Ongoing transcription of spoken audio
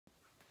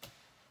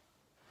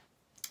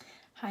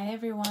Hi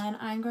everyone,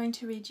 I'm going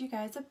to read you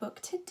guys a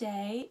book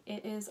today.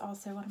 It is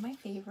also one of my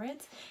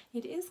favorites.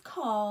 It is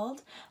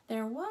called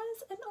There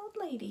Was an Old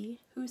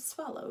Lady Who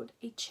Swallowed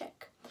a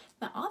Chick.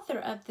 The author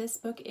of this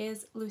book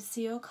is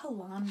Lucille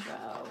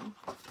Colandro.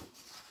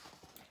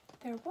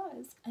 There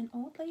was an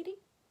old lady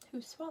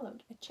who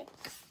swallowed a chick.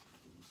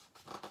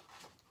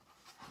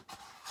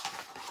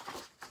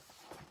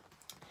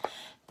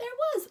 There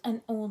was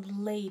an old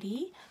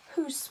lady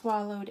who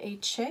swallowed a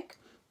chick.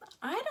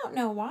 I don't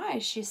know why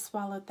she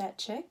swallowed that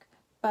chick,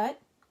 but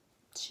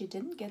she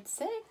didn't get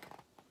sick.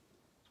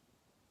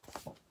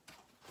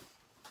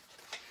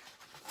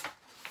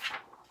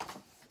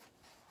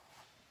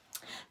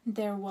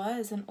 There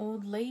was an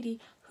old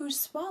lady who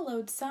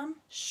swallowed some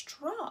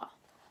straw.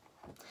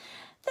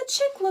 The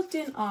chick looked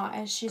in awe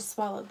as she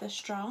swallowed the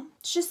straw.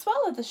 She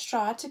swallowed the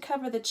straw to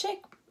cover the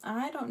chick.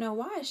 I don't know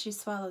why she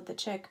swallowed the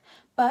chick,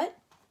 but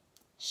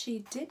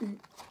she didn't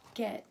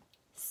get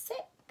sick.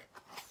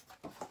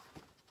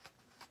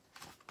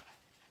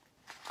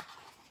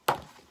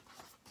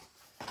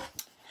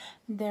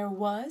 There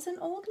was an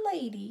old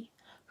lady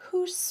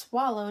who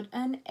swallowed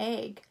an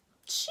egg.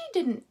 She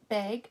didn't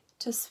beg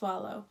to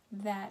swallow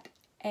that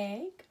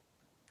egg.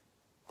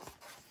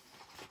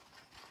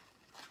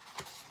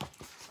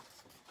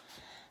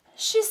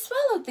 She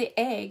swallowed the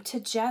egg to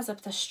jazz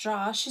up the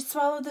straw. She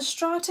swallowed the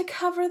straw to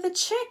cover the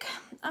chick.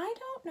 I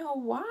don't know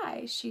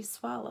why she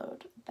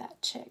swallowed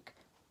that chick,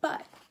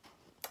 but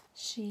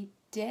she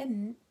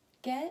didn't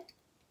get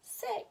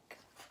sick.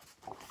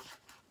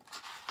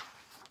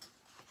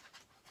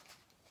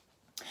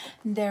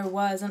 There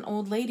was an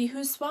old lady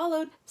who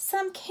swallowed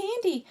some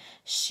candy.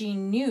 She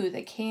knew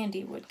the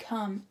candy would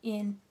come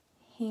in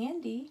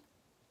handy.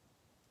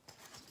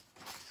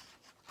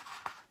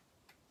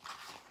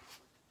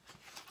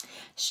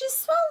 She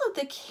swallowed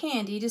the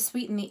candy to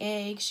sweeten the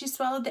egg. She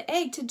swallowed the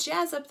egg to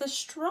jazz up the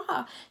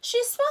straw.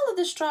 She swallowed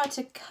the straw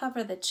to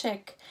cover the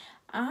chick.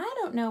 I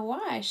don't know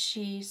why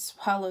she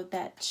swallowed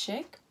that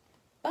chick,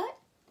 but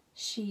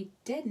she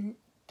didn't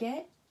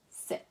get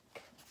sick.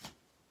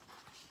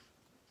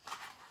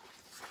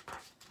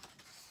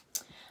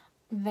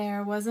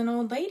 There was an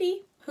old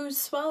lady who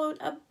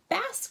swallowed a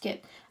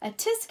basket, a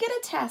tisket,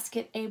 a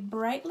tasket, a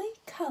brightly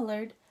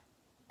colored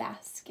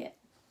basket.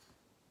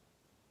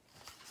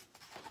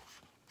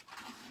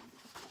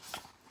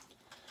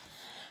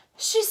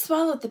 She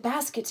swallowed the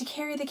basket to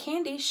carry the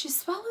candy. She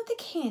swallowed the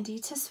candy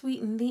to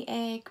sweeten the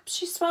egg.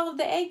 She swallowed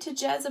the egg to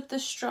jazz up the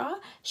straw.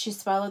 She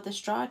swallowed the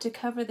straw to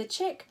cover the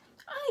chick.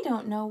 I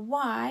don't know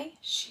why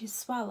she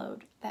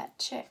swallowed that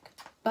chick,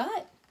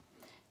 but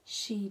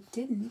she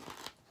didn't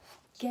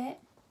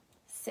get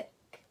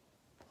sick.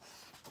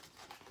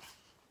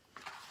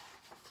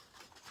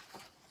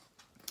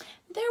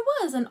 There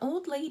was an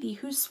old lady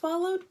who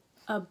swallowed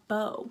a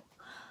bow.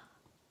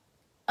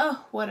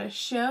 Oh, what a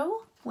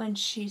show when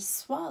she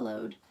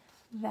swallowed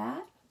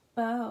that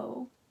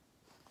bow.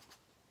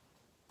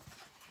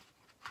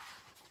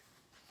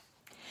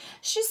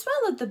 She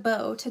swallowed the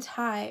bow to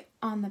tie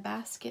on the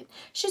basket.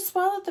 She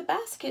swallowed the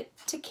basket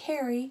to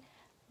carry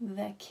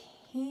the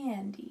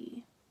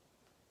candy.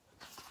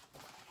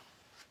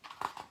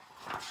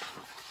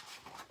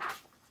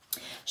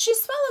 She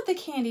swallowed the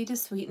candy to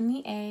sweeten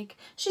the egg.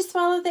 She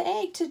swallowed the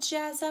egg to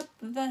jazz up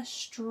the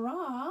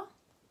straw.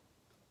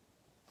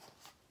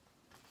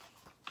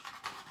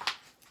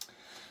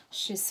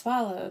 She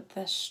swallowed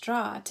the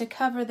straw to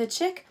cover the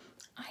chick.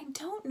 I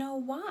don't know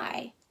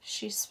why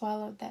she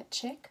swallowed that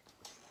chick,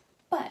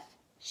 but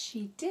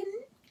she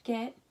didn't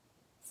get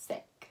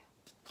sick.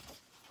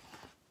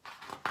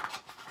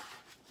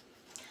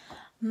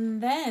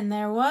 Then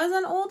there was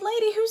an old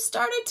lady who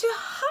started to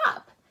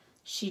hop.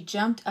 She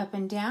jumped up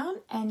and down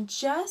and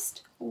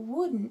just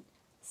wouldn't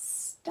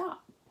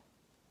stop.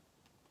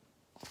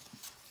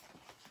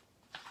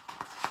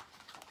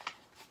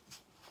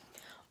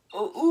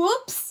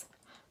 Oops!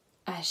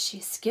 As she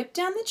skipped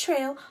down the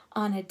trail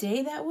on a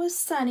day that was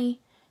sunny,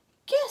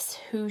 guess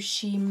who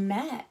she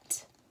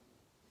met?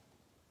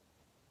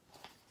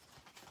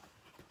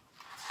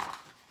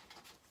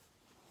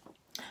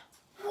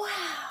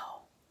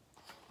 Wow!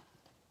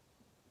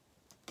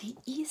 The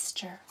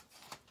Easter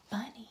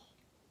Bunny.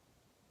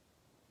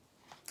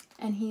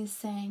 And he's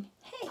saying,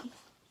 hey,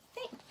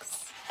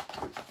 thanks.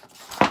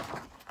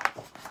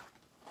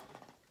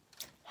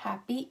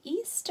 Happy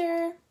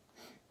Easter.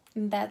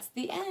 And that's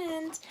the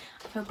end.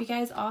 I hope you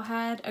guys all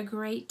had a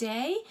great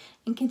day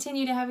and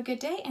continue to have a good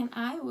day, and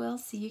I will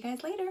see you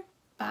guys later.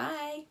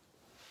 Bye.